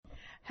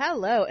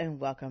Hello and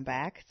welcome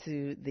back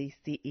to the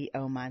CEO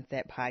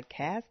Mindset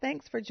Podcast.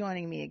 Thanks for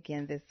joining me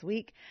again this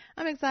week.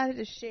 I'm excited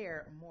to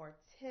share more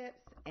tips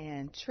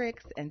and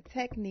tricks and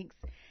techniques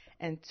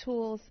and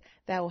tools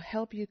that will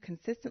help you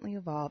consistently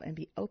evolve and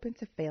be open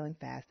to failing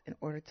fast in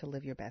order to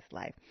live your best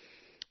life.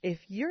 If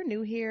you're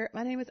new here,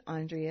 my name is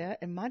Andrea,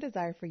 and my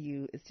desire for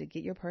you is to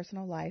get your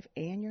personal life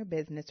and your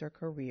business or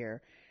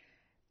career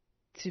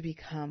to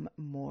become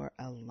more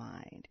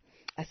aligned.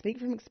 I speak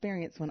from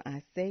experience when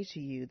I say to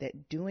you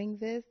that doing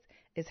this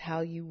is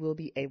how you will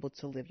be able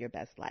to live your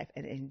best life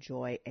and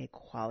enjoy a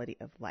quality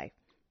of life.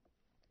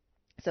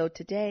 So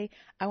today,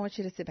 I want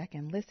you to sit back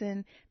and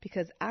listen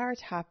because our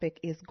topic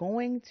is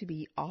going to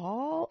be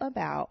all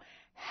about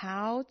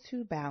how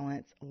to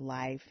balance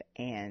life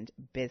and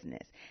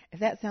business.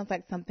 If that sounds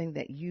like something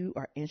that you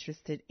are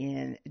interested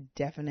in,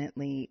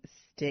 definitely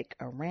stick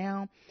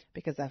around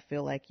because I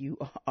feel like you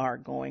are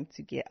going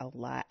to get a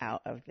lot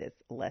out of this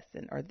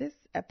lesson or this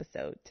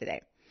episode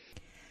today.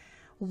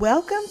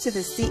 Welcome to the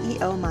CEO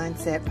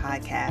Mindset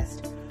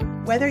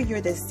Podcast. Whether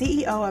you're the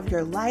CEO of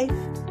your life,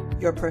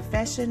 your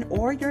profession,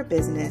 or your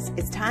business,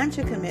 it's time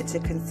to commit to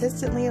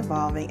consistently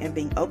evolving and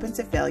being open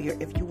to failure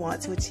if you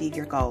want to achieve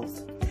your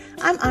goals.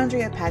 I'm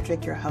Andrea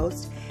Patrick, your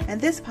host,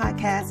 and this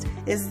podcast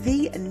is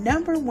the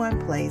number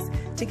one place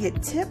to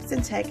get tips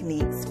and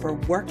techniques for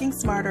working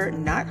smarter,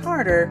 not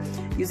harder,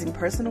 using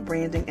personal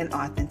branding and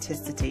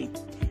authenticity.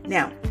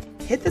 Now,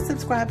 hit the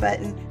subscribe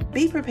button,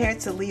 be prepared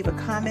to leave a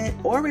comment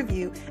or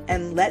review,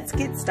 and let's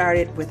get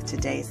started with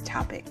today's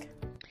topic.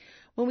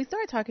 When we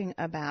start talking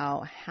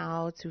about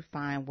how to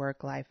find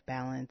work-life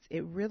balance,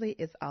 it really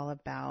is all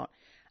about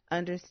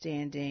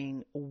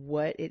understanding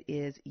what it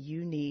is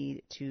you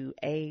need to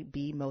A,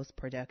 be most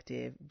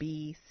productive,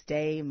 B,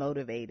 stay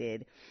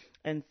motivated,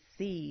 and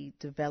C,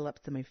 develop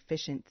some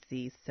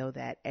efficiency so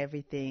that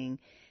everything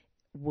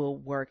will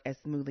work as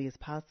smoothly as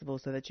possible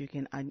so that you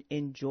can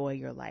enjoy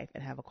your life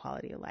and have a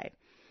quality of life.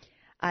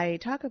 I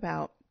talk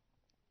about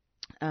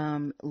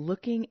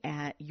looking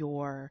at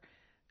your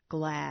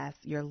glass,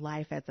 your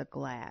life as a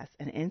glass,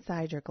 and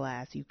inside your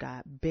glass you've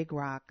got big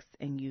rocks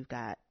and you've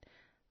got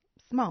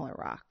smaller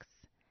rocks.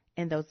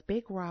 And those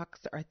big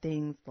rocks are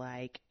things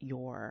like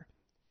your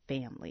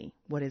family,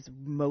 what is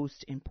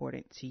most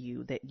important to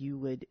you that you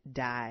would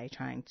die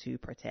trying to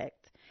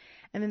protect.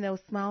 And then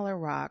those smaller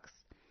rocks,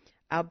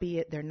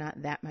 albeit they're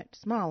not that much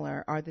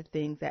smaller, are the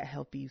things that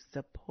help you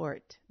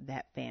support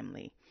that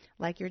family,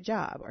 like your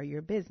job or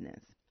your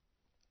business.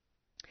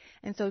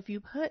 And so if you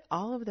put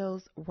all of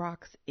those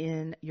rocks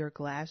in your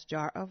glass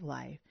jar of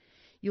life,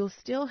 you'll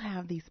still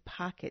have these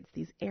pockets,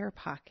 these air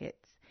pockets.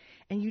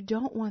 And you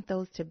don't want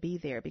those to be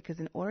there because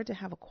in order to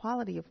have a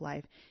quality of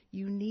life,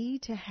 you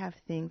need to have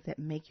things that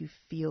make you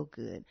feel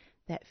good,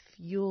 that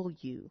fuel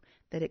you,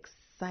 that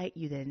excite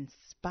you, that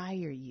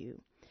inspire you,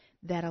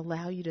 that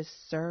allow you to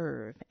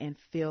serve and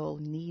feel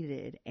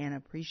needed and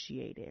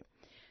appreciated.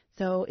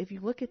 So if you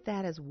look at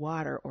that as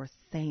water or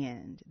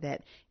sand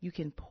that you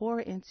can pour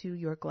into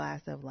your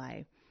glass of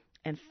life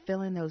and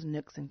fill in those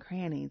nooks and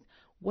crannies,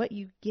 what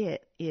you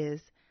get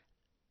is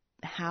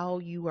how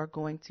you are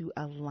going to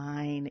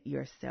align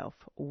yourself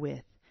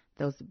with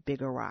those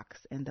bigger rocks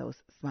and those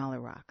smaller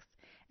rocks,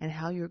 and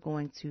how you're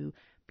going to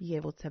be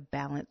able to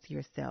balance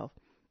yourself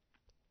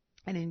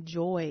and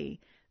enjoy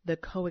the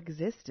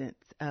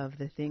coexistence of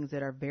the things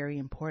that are very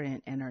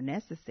important and are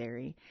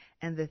necessary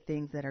and the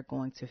things that are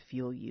going to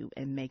fuel you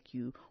and make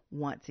you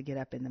want to get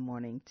up in the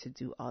morning to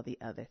do all the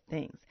other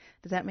things.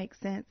 Does that make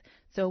sense?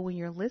 So when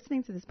you're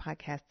listening to this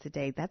podcast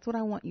today, that's what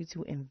I want you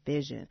to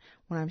envision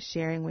when I'm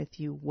sharing with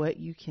you what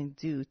you can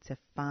do to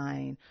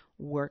find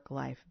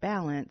work-life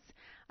balance.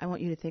 I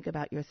want you to think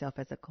about yourself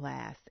as a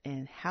glass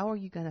and how are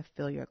you going to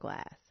fill your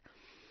glass?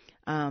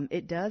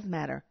 It does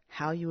matter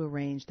how you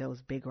arrange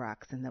those big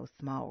rocks and those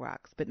small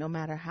rocks, but no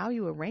matter how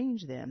you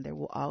arrange them, there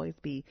will always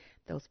be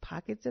those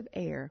pockets of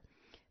air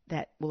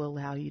that will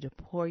allow you to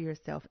pour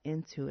yourself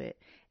into it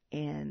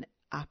and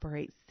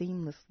operate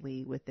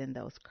seamlessly within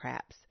those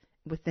cracks,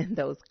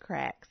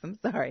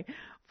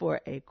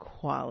 for a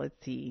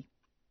quality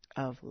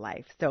of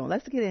life. So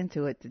let's get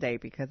into it today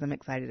because I'm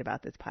excited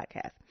about this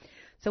podcast.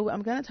 So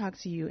I'm going to talk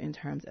to you in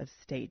terms of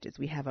stages.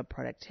 We have a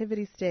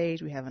productivity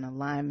stage, we have an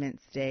alignment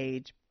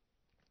stage,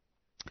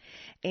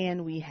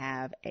 and we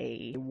have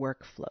a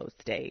workflow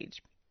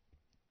stage.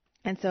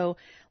 And so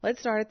let's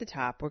start at the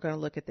top. We're going to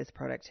look at this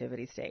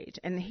productivity stage.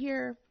 And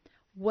here,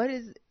 what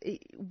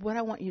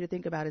I want you to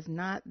think about is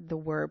not the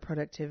word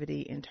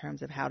productivity in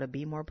terms of how to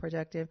be more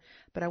productive,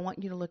 but I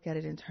want you to look at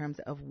it in terms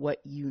of what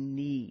you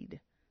need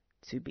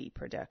to be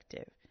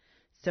productive.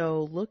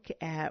 So look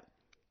at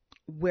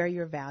where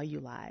your value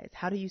lies.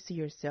 How do you see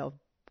yourself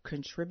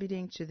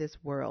contributing to this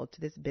world,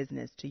 to this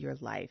business, to your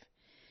life,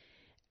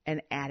 and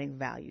adding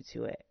value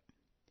to it?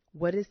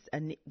 What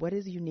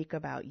is unique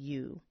about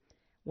you?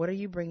 What are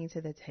you bringing to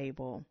the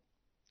table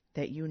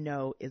that you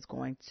know is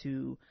going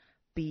to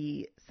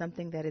be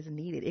something that is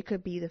needed? It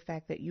could be the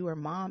fact that you are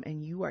mom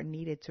and you are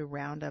needed to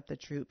round up the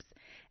troops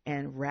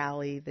and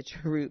rally the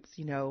troops,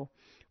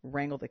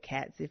 wrangle the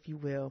cats, if you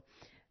will,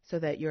 so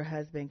that your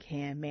husband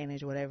can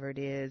manage whatever it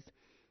is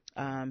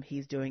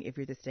he's doing if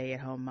you're the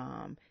stay-at-home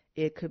mom.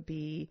 It could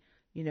be,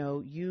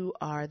 you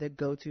are the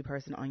go-to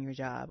person on your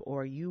job,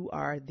 or you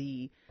are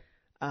the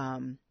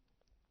um,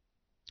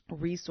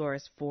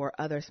 resource for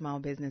other small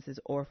businesses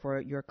or for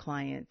your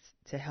clients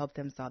to help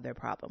them solve their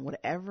problem.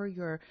 Whatever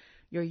your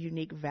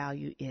unique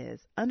value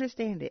is,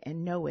 understand it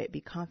and know it,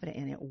 be confident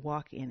in it,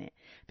 walk in it.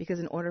 Because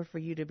in order for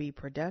you to be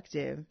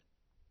productive,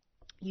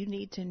 you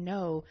need to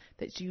know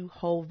that you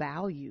hold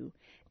value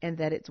and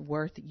that it's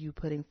worth you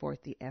putting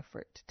forth the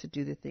effort to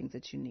do the things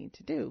that you need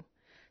to do.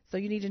 So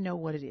you need to know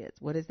what it is.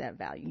 What is that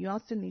value? You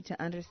also need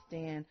to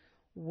understand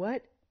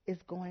what is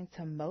going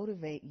to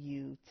motivate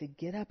you to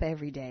get up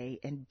every day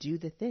and do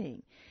the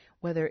thing,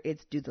 whether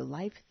it's do the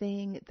life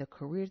thing, the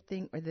career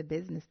thing, or the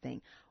business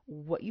thing.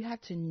 What you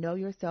have to know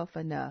yourself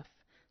enough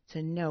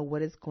to know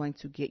what is going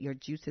to get your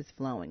juices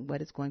flowing,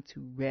 what is going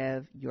to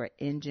rev your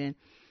engine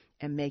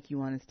and make you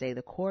want to stay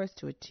the course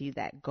to achieve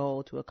that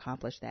goal, to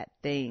accomplish that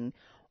thing,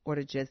 or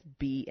to just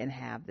be and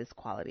have this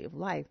quality of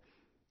life.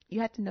 You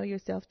have to know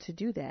yourself to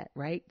do that,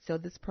 right? So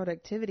this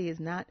productivity is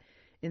not,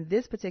 in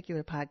this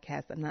particular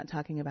podcast, I'm not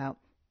talking about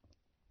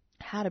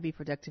how to be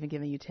productive and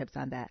giving you tips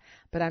on that.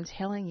 But I'm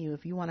telling you,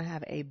 if you want to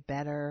have a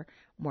better,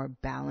 more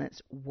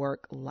balanced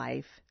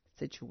work-life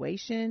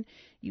situation,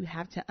 you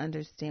have to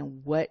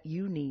understand what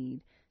you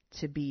need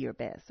to be your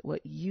best,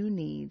 what you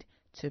need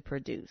to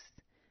produce,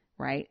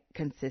 right?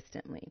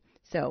 Consistently.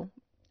 So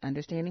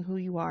understanding who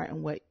you are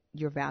and what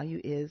your value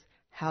is,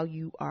 how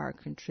you are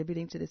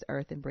contributing to this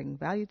earth and bringing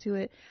value to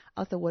it.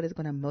 Also, what is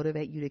going to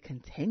motivate you to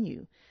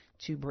continue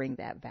to bring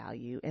that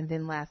value. And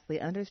then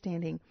lastly,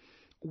 understanding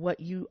what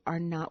you are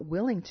not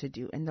willing to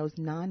do and those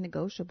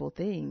non-negotiable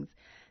things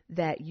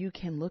that you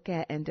can look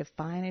at and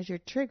define as your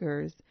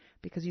triggers,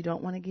 because you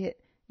don't want to get,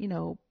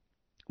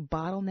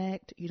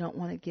 bottlenecked. You don't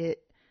want to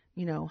get,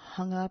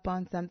 hung up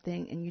on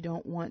something, and you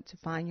don't want to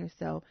find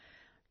yourself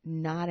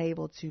not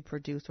able to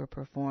produce or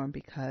perform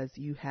because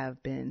you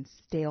have been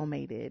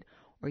stalemated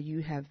or you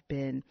have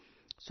been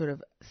sort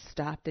of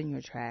stopped in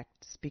your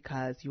tracks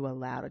because you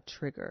allowed a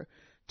trigger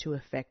to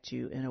affect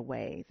you in a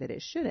way that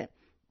it shouldn't.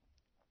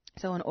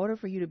 So in order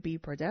for you to be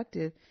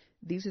productive,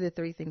 these are the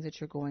three things that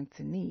you're going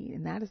to need.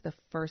 And that is the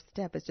first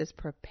step. It's just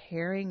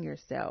preparing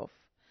yourself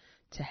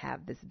to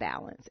have this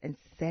balance and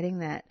setting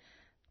that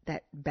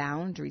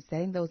boundary,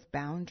 setting those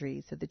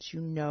boundaries so that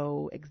you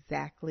know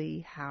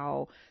exactly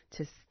how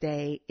to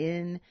stay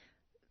in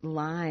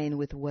line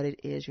with what it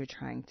is you're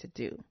trying to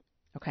do.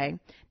 Okay.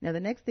 Now the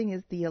next thing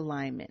is the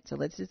alignment. So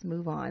let's just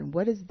move on.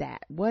 What is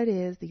that? What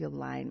is the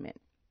alignment?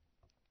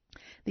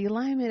 The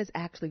alignment is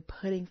actually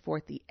putting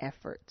forth the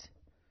effort,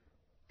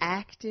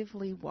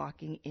 actively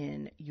walking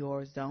in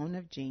your zone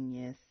of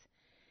genius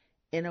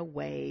in a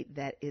way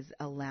that is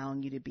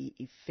allowing you to be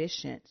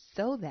efficient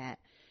so that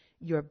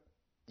your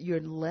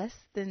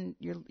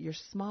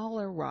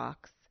smaller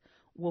rocks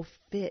will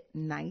fit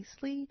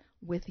nicely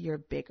with your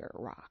bigger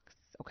rocks.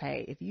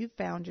 Okay. If you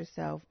found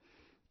yourself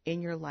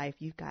in your life,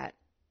 you've got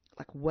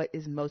like what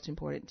is most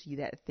important to you,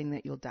 that thing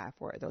that you'll die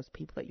for, those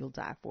people that you'll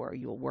die for, or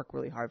you'll work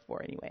really hard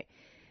for anyway.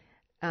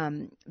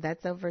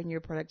 That's over in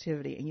your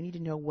productivity, and you need to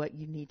know what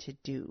you need to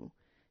do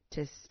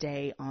to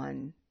stay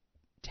on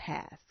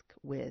task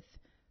with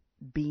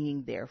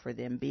being there for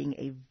them, being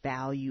a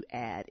value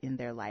add in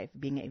their life,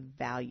 being a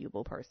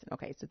valuable person.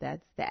 Okay, so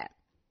that's that.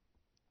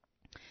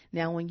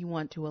 Now, when you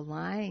want to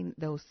align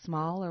those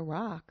smaller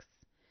rocks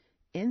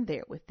in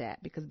there with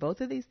that, because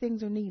both of these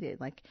things are needed.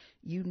 Like,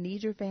 you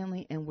need your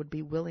family and would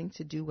be willing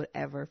to do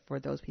whatever for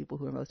those people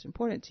who are most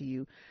important to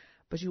you.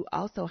 But you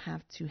also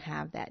have to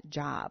have that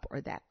job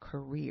or that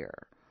career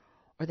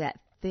or that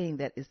thing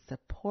that is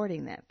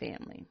supporting that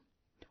family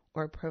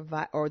or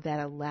provide, or that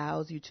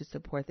allows you to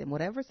support them,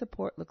 whatever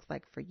support looks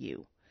like for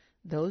you.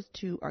 Those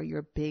two are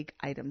your big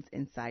items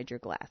inside your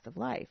glass of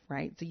life,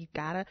 right? So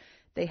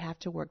they have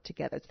to work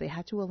together. So they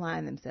have to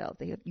align themselves.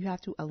 You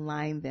have to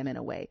align them in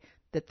a way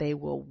that they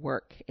will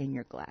work in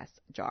your glass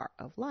jar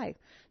of life.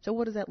 So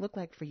what does that look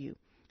like for you?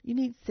 You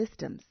need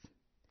systems.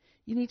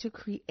 You need to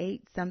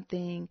create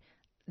something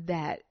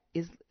that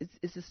is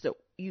just so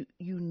you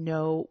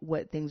know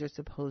what things are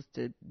supposed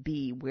to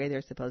be, where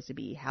they're supposed to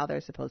be, how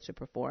they're supposed to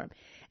perform,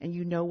 and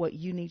you know what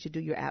you need to do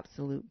your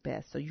absolute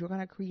best. So you're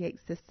going to create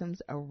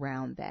systems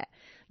around that.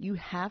 You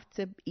have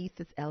to eat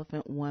this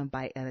elephant one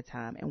bite at a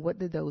time. And what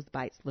do those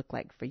bites look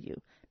like for you?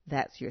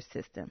 That's your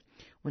system.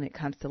 When it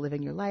comes to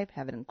living your life,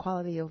 having a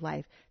quality of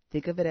life,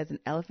 think of it as an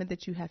elephant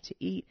that you have to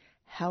eat.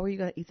 How are you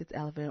going to eat this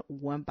elephant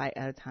one bite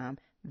at a time?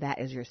 That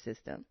is your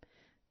system.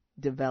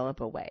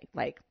 Develop a way.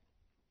 Like,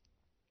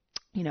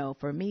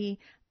 for me,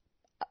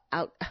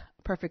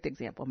 perfect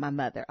example, my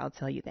mother, I'll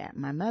tell you that.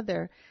 My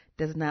mother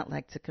does not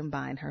like to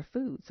combine her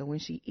food. So when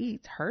she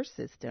eats, her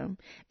system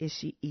is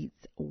she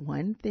eats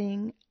one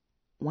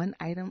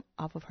item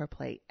off of her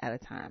plate at a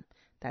time.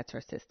 That's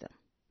her system.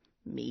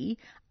 Me,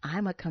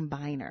 I'm a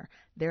combiner.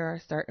 There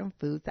are certain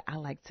foods that I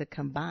like to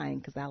combine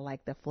because I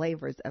like the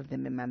flavors of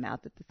them in my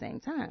mouth at the same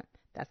time.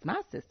 That's my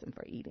system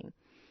for eating.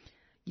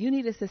 You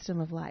need a system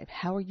of life.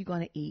 How are you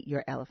going to eat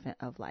your elephant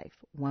of life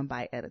one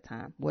bite at a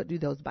time? What do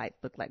those bites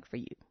look like for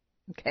you?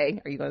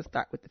 Okay. Are you going to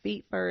start with the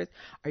feet first?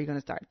 Are you going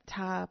to start at the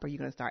top? Are you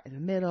going to start in the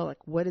middle?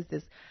 Like, what is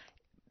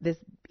this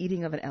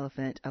eating of an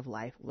elephant of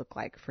life look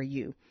like for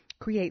you?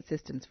 Create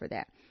systems for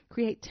that.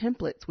 Create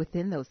templates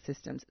within those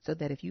systems so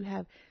that if you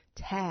have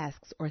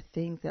tasks or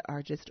things that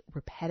are just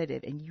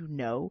repetitive and you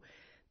know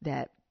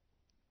that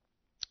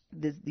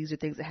these are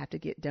things that have to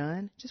get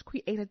done, just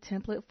create a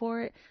template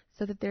for it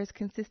so that there's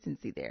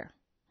consistency there,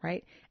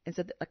 right? And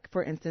so, like,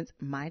 for instance,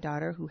 my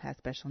daughter who has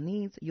special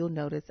needs, you'll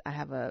notice I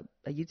have a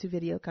YouTube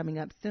video coming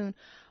up soon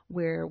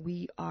where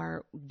we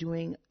are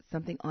doing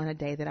something on a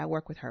day that I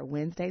work with her.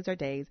 Wednesdays are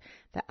days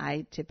that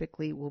I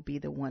typically will be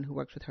the one who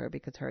works with her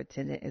because her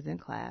attendant is in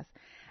class.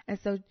 And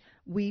so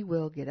we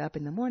will get up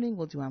in the morning,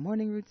 we'll do our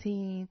morning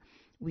routine.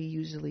 We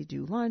usually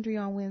do laundry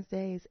on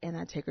Wednesdays, and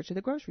I take her to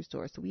the grocery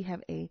store. So we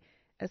have a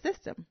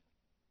system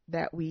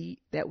that we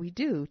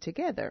do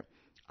together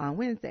on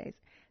Wednesdays.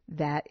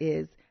 That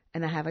is,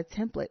 and I have a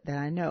template that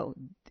I know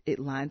it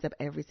lines up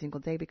every single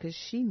day because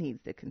she needs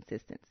the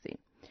consistency.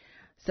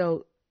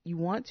 So you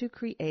want to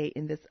create,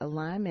 in this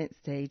alignment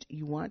stage,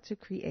 you want to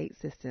create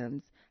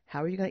systems.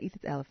 How are you going to eat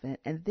this elephant?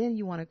 And then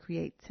you want to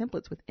create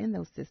templates within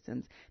those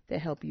systems that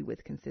help you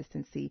with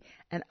consistency.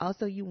 And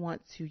also you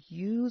want to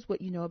use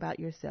what you know about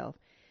yourself,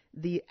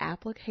 the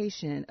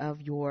application of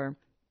your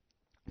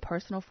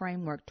personal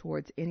framework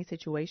towards any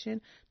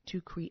situation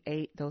to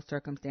create those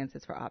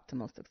circumstances for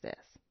optimal success.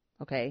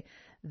 Okay,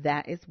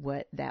 that is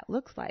what that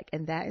looks like.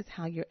 And that is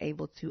how you're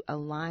able to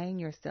align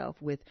yourself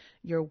with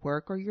your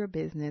work or your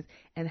business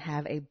and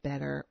have a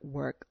better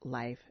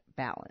work-life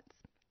balance.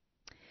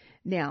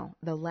 Now,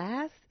 the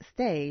last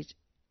stage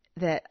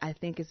that I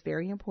think is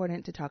very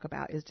important to talk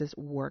about is just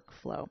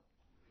workflow.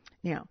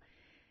 Now,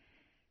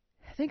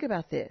 think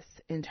about this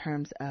in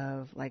terms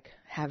of like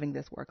having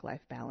this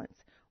work-life balance.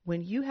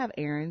 When you have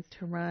errands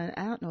to run,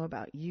 I don't know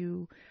about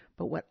you,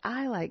 but what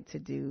I like to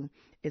do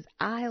is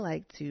I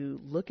like to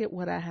look at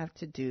what I have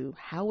to do.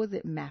 How is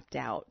it mapped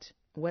out?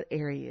 What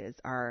areas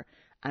are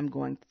I'm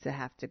going to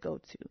have to go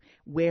to?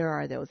 Where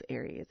are those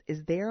areas?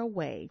 Is there a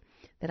way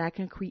that I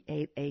can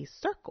create a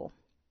circle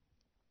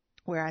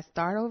where I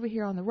start over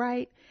here on the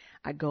right,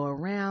 I go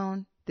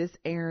around this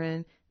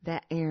errand,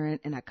 that errand,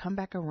 and I come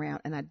back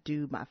around and I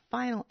do my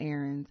final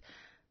errands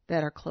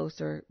that are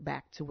closer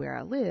back to where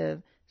I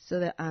live, so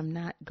that I'm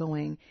not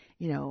going,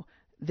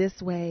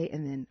 this way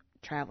and then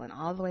traveling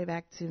all the way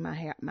back to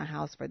my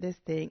house for this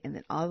thing, and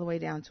then all the way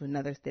down to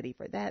another city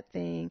for that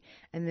thing,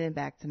 and then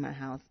back to my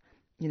house,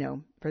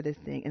 for this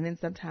thing, and then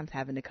sometimes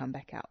having to come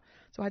back out.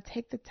 So I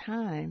take the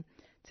time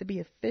to be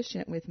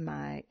efficient with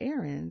my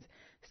errands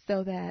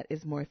so that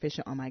it's more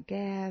efficient on my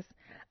gas.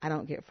 I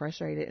don't get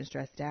frustrated and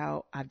stressed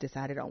out. I've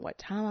decided on what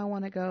time I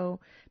want to go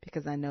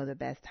because I know the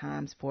best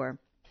times for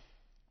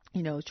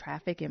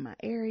traffic in my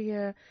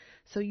area.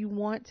 So you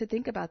want to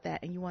think about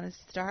that, and you want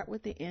to start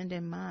with the end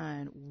in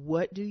mind.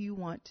 What do you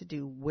want to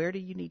do? Where do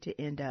you need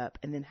to end up?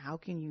 And then how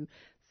can you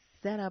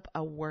set up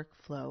a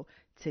workflow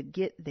to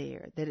get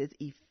there that is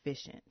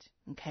efficient?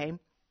 Okay.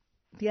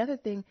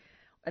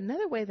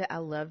 Another way that I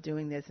love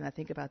doing this, and I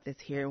think about this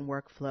here in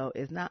workflow,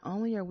 is not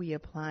only are we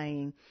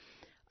applying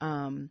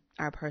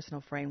our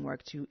personal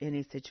framework to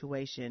any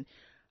situation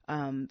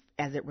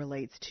as it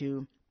relates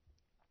to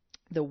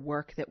the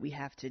work that we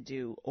have to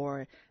do,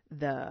 or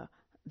the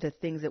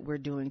things that we're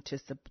doing to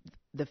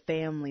the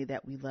family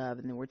that we love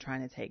and that we're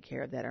trying to take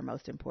care of that are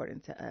most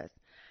important to us.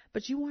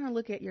 But you want to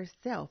look at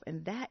yourself,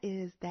 and that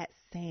is that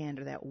sand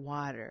or that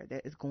water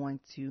that is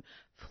going to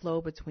flow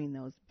between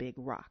those big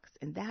rocks.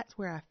 And that's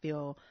where I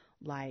feel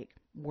like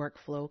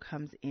workflow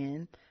comes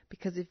in,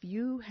 because if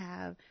you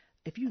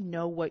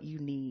know what you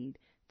need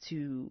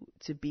to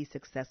be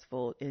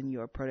successful in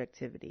your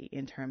productivity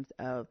in terms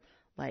of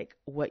like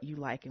what you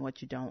like and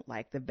what you don't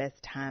like, the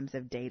best times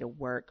of day to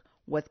work,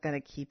 what's going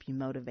to keep you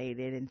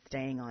motivated and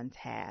staying on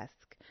task,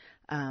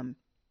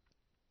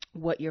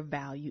 what your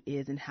value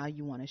is and how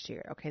you want to share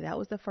it. Okay, that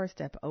was the first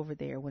step over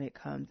there when it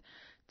comes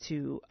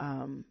to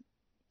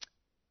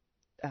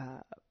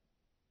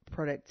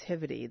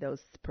productivity,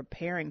 those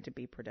preparing to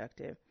be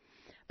productive.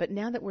 But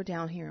now that we're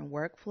down here in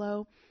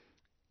workflow,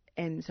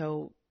 and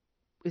so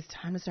it's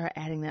time to start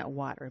adding that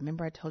water.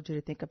 Remember I told you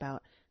to think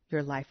about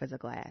your life as a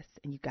glass,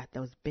 and you've got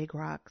those big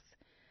rocks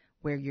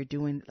where you're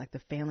doing like the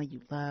family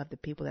you love, the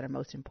people that are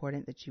most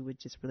important that you would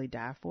just really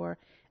die for.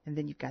 And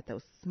then you've got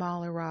those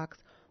smaller rocks,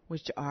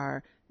 which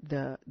are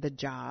the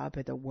job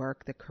or the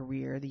work, the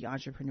career, the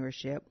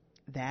entrepreneurship,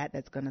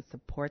 that's going to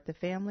support the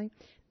family.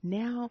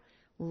 Now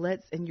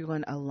and you're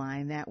going to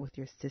align that with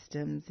your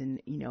systems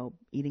and,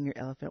 eating your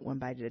elephant one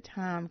bite at a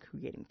time,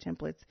 creating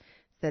templates,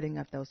 setting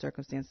up those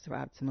circumstances for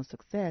optimal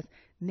success.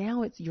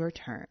 Now it's your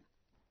turn.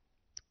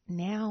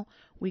 Now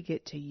we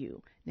get to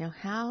you. Now,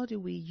 how do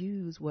we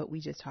use what we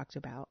just talked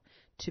about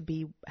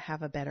to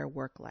have a better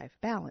work-life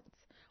balance?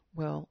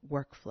 Well,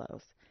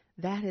 workflows.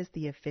 That is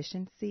the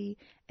efficiency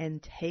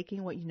and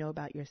taking what you know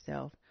about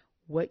yourself,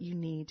 what you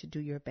need to do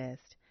your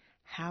best,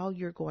 how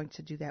you're going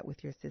to do that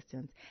with your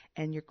systems.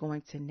 And you're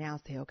going to now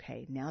say,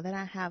 okay, now that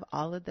I have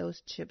all of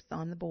those chips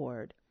on the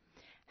board,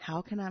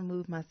 how can I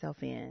move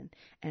myself in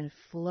and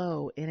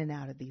flow in and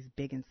out of these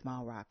big and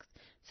small rocks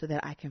so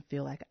that I can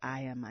feel like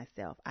I am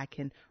myself? I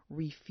can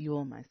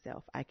refuel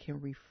myself. I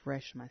can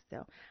refresh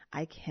myself.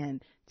 I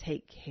can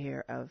take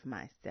care of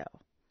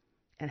myself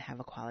and have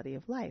a quality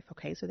of life.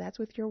 Okay, so that's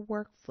with your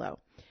workflow.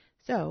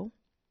 So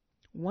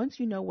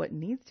once you know what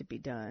needs to be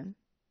done,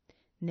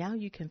 now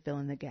you can fill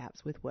in the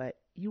gaps with what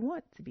you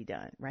want to be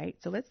done, right?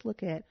 So let's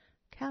look at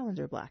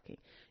calendar blocking.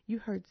 You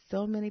heard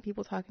so many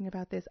people talking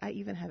about this. I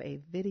even have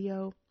a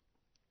video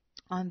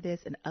on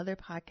this and other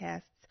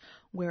podcasts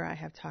where I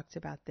have talked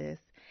about this.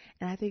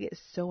 And I think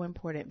it's so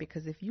important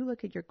because if you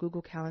look at your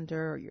Google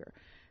Calendar or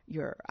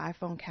your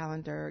iPhone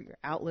calendar, your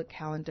Outlook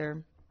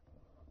calendar,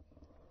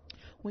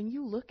 when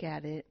you look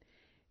at it,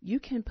 you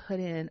can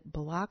put in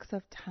blocks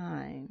of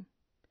time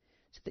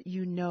so that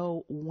you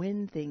know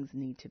when things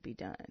need to be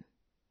done.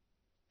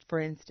 For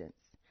instance,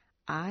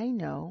 I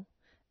know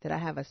that I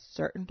have a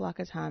certain block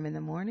of time in the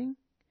morning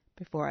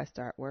before I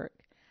start work.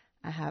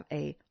 I have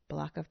a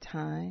block of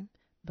time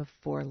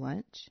before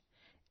lunch.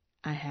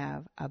 I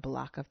have a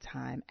block of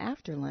time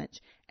after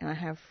lunch, and I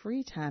have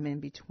free time in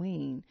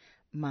between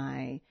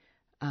my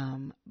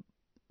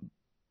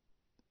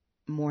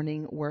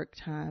morning work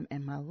time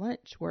and my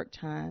lunch work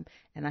time,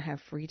 and I have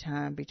free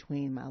time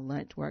between my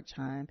lunch work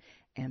time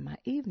and my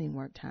evening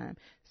work time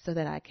so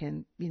that I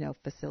can,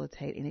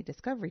 facilitate any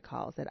discovery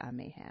calls that I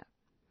may have.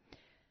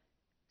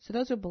 So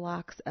those are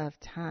blocks of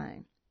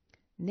time.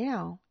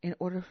 Now, in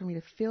order for me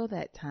to fill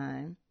that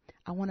time,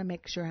 I want to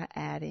make sure I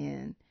add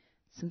in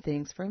some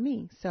things for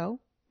me. So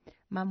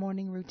my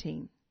morning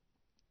routine.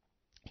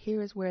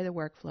 Here is where the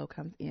workflow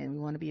comes in. We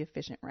want to be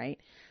efficient, right?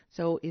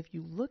 So if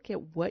you look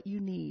at what you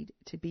need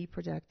to be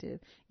productive,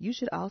 you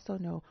should also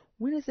know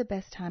when is the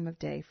best time of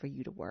day for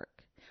you to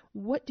work.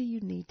 What do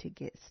you need to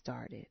get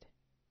started?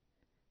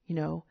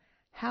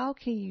 How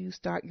can you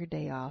start your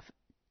day off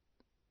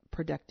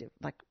productive,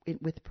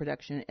 with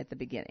production at the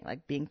beginning,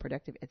 like being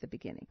productive at the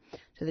beginning,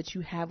 so that you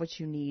have what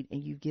you need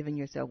and you've given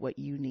yourself what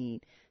you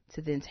need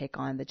to then take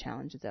on the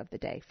challenges of the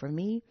day. For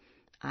me,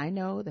 I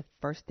know the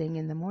first thing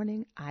in the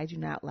morning, I do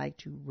not like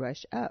to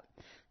rush up.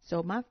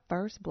 So my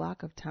first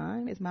block of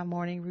time is my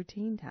morning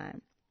routine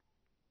time.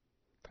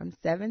 From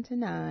 7 to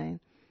 9,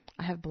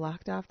 I have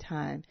blocked off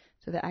time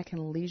so that I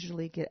can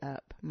leisurely get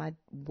up. My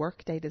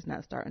work day does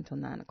not start until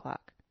 9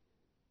 o'clock,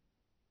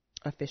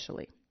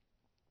 officially.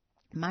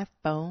 My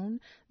phone,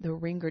 the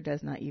ringer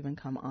does not even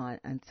come on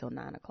until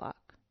 9 o'clock.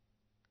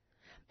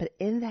 But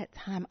in that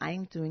time, I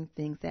am doing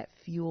things that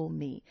fuel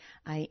me.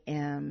 I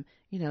am,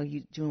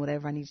 doing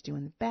whatever I need to do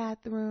in the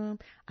bathroom.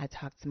 I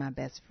talk to my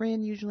best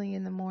friend usually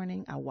in the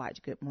morning. I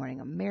watch Good Morning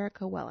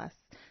America while I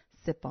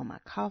sip on my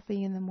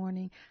coffee in the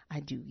morning. I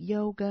do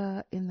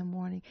yoga in the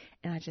morning.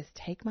 And I just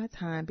take my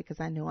time because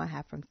I know I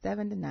have from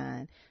 7 to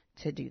 9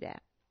 to do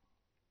that.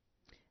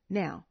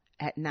 Now,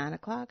 at 9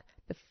 o'clock,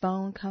 the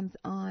phone comes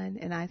on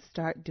and I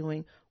start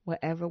doing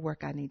whatever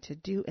work I need to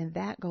do. And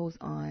that goes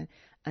on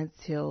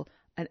until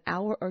an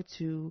hour or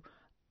two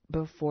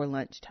before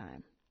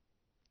lunchtime.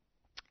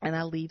 And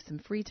I leave some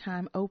free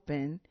time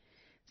open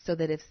so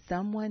that if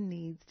someone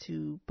needs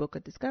to book a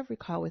discovery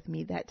call with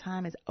me, that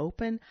time is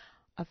open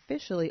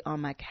officially on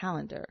my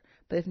calendar.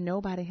 But if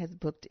nobody has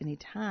booked any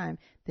time,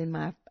 then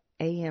my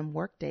AM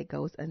workday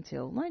goes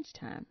until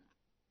lunchtime.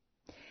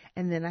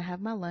 And then I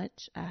have my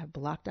lunch. I have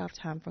blocked off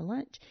time for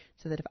lunch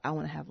so that if I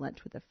want to have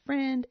lunch with a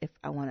friend, if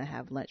I want to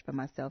have lunch by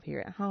myself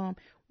here at home,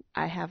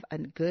 I have a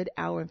good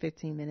hour and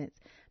 15 minutes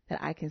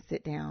that I can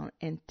sit down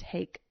and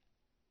take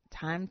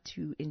time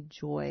to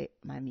enjoy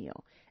my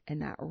meal and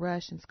not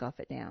rush and scuff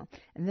it down.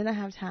 And then I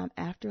have time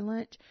after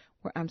lunch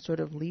where I'm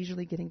sort of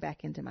leisurely getting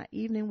back into my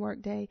evening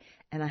work day,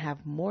 and I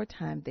have more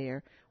time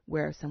there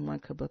where someone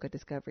could book a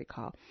discovery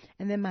call.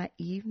 And then my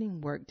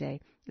evening work day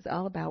is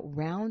all about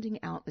rounding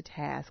out the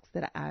tasks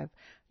that I've,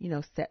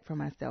 set for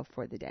myself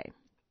for the day.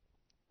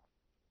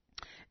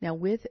 Now,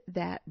 with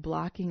that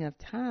blocking of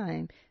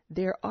time,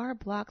 there are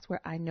blocks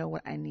where I know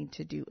what I need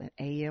to do, an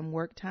AM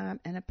work time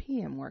and a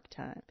PM work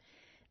time.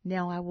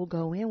 Now, I will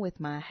go in with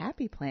my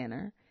happy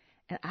planner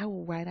and I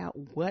will write out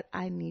what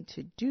I need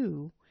to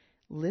do,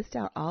 list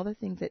out all the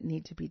things that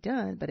need to be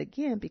done. But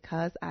again,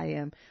 because I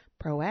am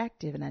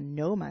proactive and I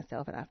know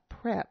myself and I've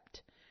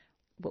prepped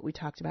what we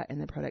talked about in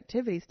the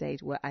productivity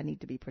stage, what I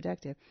need to be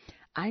productive,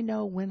 I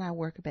know when I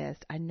work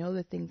best. I know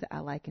the things that I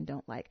like and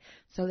don't like.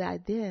 So that I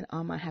then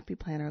on my happy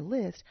planner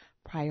list,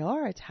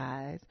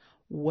 prioritize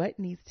what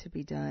needs to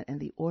be done and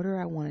the order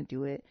I want to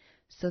do it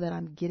so that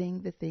I'm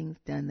getting the things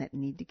done that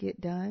need to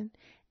get done.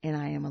 And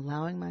I am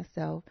allowing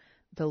myself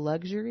the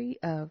luxury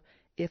of,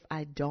 if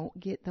I don't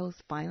get those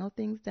final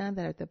things done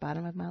that are at the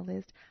bottom of my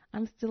list,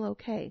 I'm still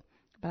okay.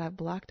 But I've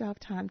blocked off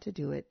time to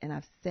do it, and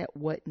I've set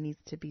what needs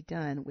to be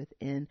done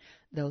within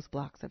those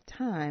blocks of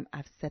time.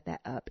 I've set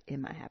that up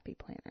in my happy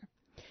planner.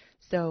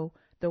 So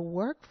the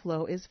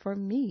workflow is for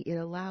me. It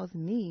allows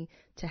me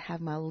to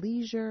have my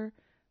leisure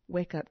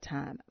wake up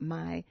time,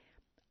 my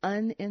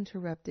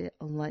uninterrupted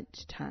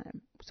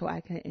lunchtime so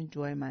I can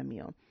enjoy my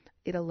meal.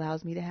 It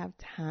allows me to have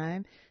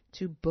time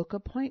to book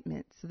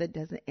appointments so that it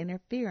doesn't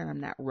interfere and I'm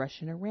not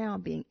rushing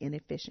around being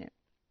inefficient.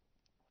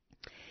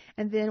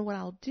 And then what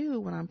I'll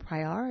do when I'm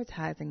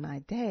prioritizing my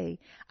day,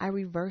 I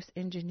reverse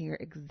engineer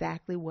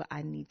exactly what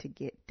I need to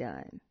get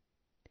done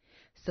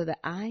so that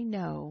I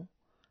know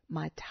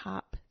my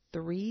top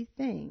 3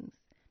 things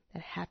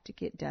that have to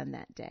get done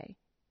that day.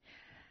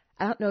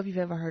 I don't know if you've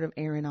ever heard of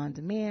Erin on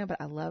Demand,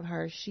 but I love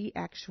her. She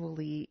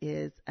actually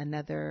is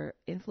another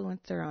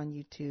influencer on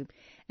YouTube,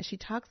 and she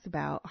talks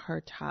about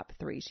her top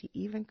 3. She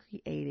even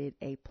created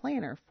a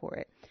planner for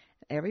it.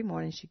 Every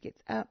morning she gets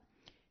up,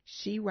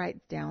 she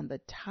writes down the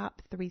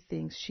top 3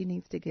 things she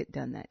needs to get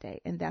done that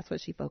day, and that's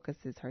what she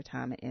focuses her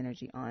time and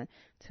energy on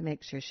to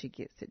make sure she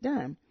gets it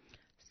done.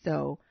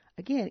 So,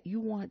 again, you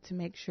want to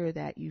make sure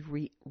that you've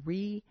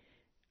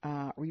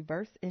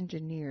reverse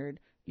engineered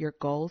your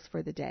goals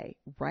for the day.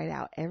 Write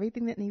out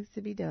everything that needs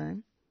to be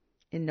done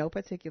in no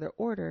particular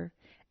order,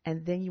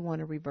 and then you want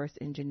to reverse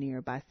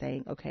engineer by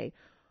saying, okay,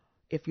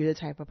 if you're the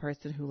type of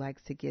person who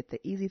likes to get the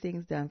easy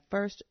things done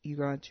first, you're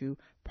going to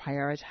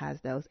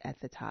prioritize those at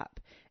the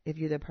top. If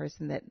you're the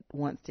person that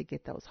wants to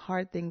get those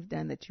hard things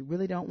done that you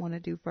really don't want to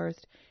do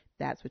first,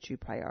 that's what you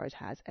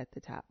prioritize at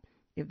the top.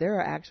 If there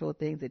are actual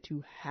things that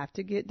you have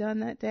to get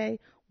done that day,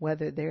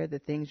 whether they're the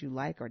things you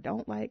like or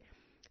don't like,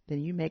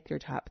 then you make your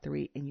top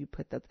 3 and you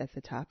put those at the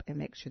top and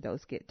make sure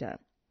those get done.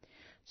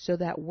 So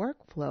that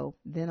workflow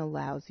then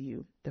allows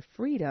you the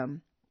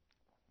freedom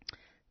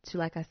to,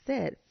 like I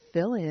said,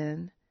 fill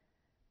in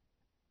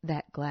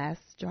that glass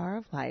jar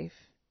of life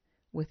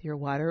with your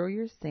water or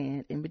your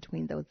sand in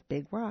between those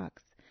big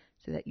rocks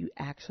so that you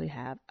actually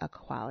have a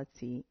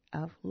quality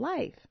of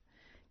life.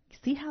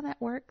 See how that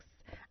works?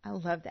 I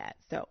love that.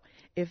 So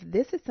if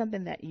this is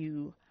something that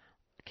you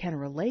can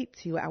relate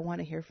to, I want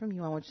to hear from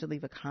you. I want you to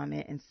leave a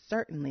comment and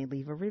certainly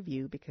leave a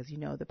review because you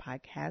know the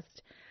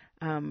podcast,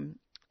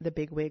 the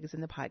big wigs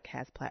and the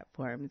podcast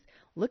platforms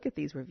look at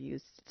these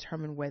reviews to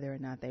determine whether or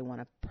not they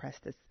want to press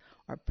this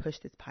or push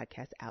this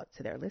podcast out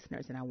to their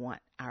listeners. And I want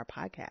our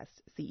podcast,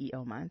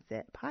 CEO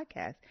Mindset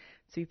Podcast,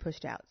 to be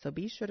pushed out. So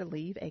be sure to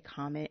leave a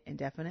comment and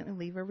definitely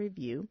leave a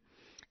review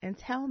and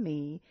tell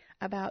me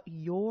about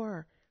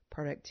your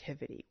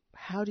productivity.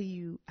 How do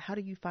you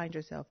find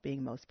yourself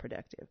being most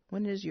productive?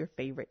 When is your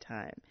favorite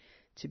time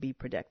to be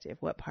productive?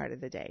 What part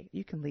of the day?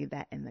 You can leave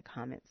that in the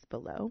comments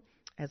below,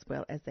 as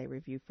well as a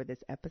review for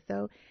this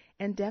episode.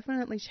 And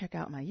definitely check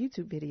out my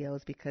YouTube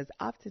videos because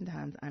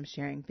oftentimes I'm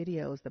sharing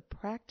videos, the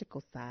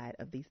practical side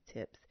of these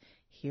tips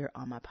here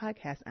on my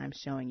podcast. I'm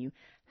showing you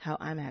how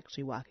I'm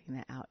actually walking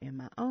that out in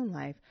my own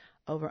life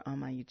over on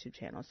my YouTube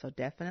channel. So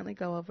definitely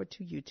go over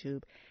to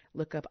YouTube,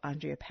 look up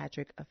Andrea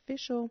Patrick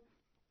Official,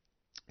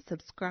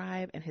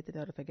 subscribe, and hit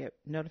the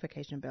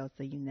notification bell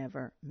so you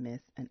never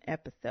miss an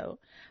episode.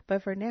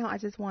 But for now, I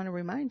just want to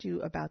remind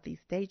you about these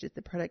stages.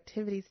 The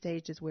productivity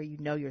stage is where you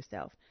know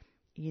yourself.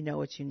 You know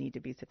what you need to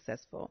be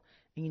successful,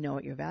 and you know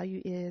what your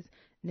value is.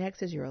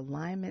 Next is your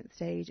alignment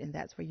stage, and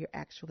that's where you're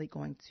actually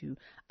going to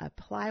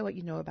apply what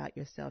you know about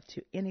yourself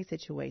to any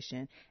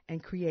situation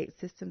and create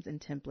systems and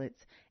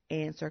templates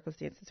and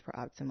circumstances for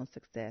optimal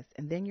success.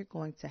 And then you're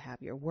going to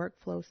have your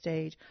workflow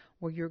stage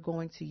where you're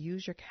going to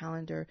use your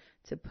calendar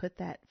to put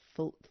that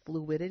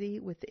fluidity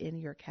within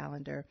your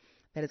calendar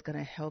that is going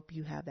to help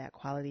you have that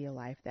quality of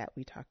life that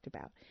we talked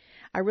about.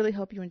 I really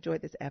hope you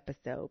enjoyed this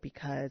episode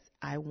because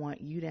I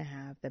want you to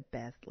have the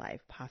best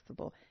life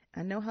possible.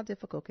 I know how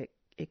difficult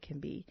it can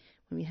be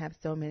when we have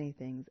so many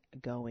things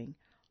going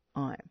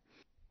on.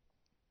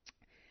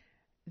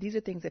 These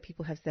are things that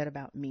people have said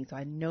about me, so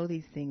I know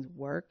these things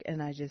work,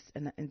 and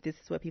and this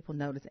is what people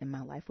notice in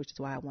my life, which is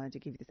why I wanted to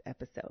give you this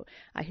episode.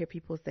 I hear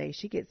people say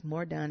she gets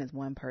more done as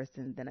one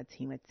person than a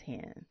team of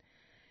 10.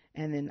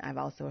 And then I've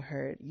also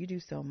heard, you do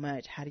so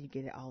much, how do you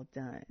get it all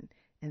done?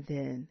 And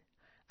then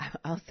I've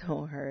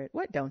also heard,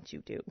 what don't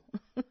you do?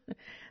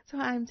 So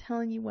I'm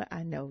telling you what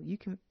I know. You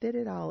can fit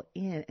it all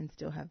in and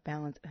still have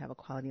balance and have a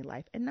quality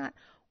life and not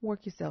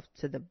work yourself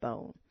to the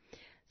bone.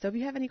 So if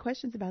you have any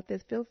questions about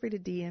this, feel free to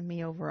DM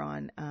me over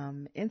on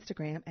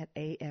Instagram at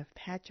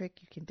AFPatrick.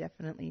 You can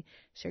definitely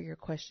share your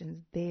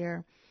questions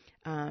there.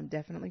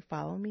 Definitely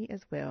follow me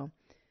as well.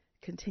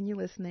 Continue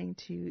listening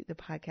to the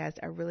podcast.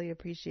 I really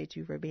appreciate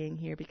you for being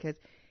here because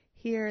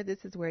here,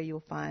 this is where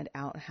you'll find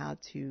out how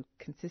to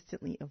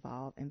consistently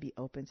evolve and be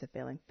open to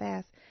failing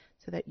fast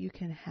so that you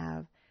can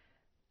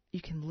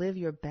live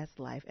your best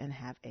life and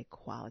have a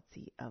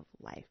quality of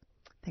life.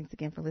 Thanks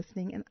again for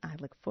listening, and I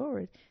look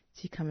forward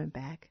to you coming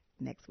back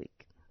next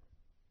week.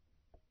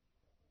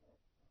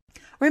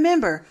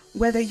 Remember,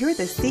 whether you're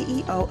the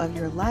CEO of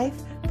your life,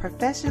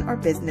 profession, or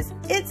business,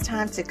 it's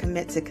time to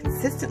commit to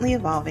consistently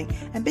evolving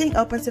and being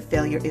open to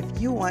failure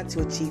if you want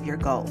to achieve your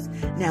goals.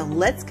 Now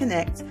let's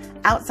connect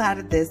outside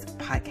of this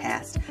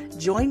podcast.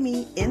 Join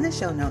me in the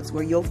show notes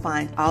where you'll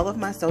find all of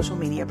my social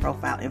media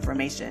profile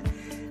information.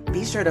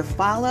 Be sure to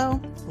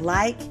follow,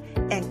 like,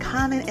 and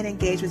comment and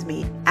engage with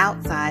me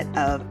outside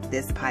of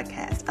this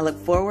podcast. I look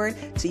forward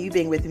to you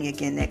being with me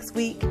again next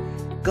week.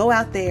 Go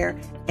out there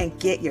and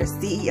get your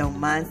CEO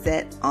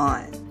mindset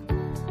on.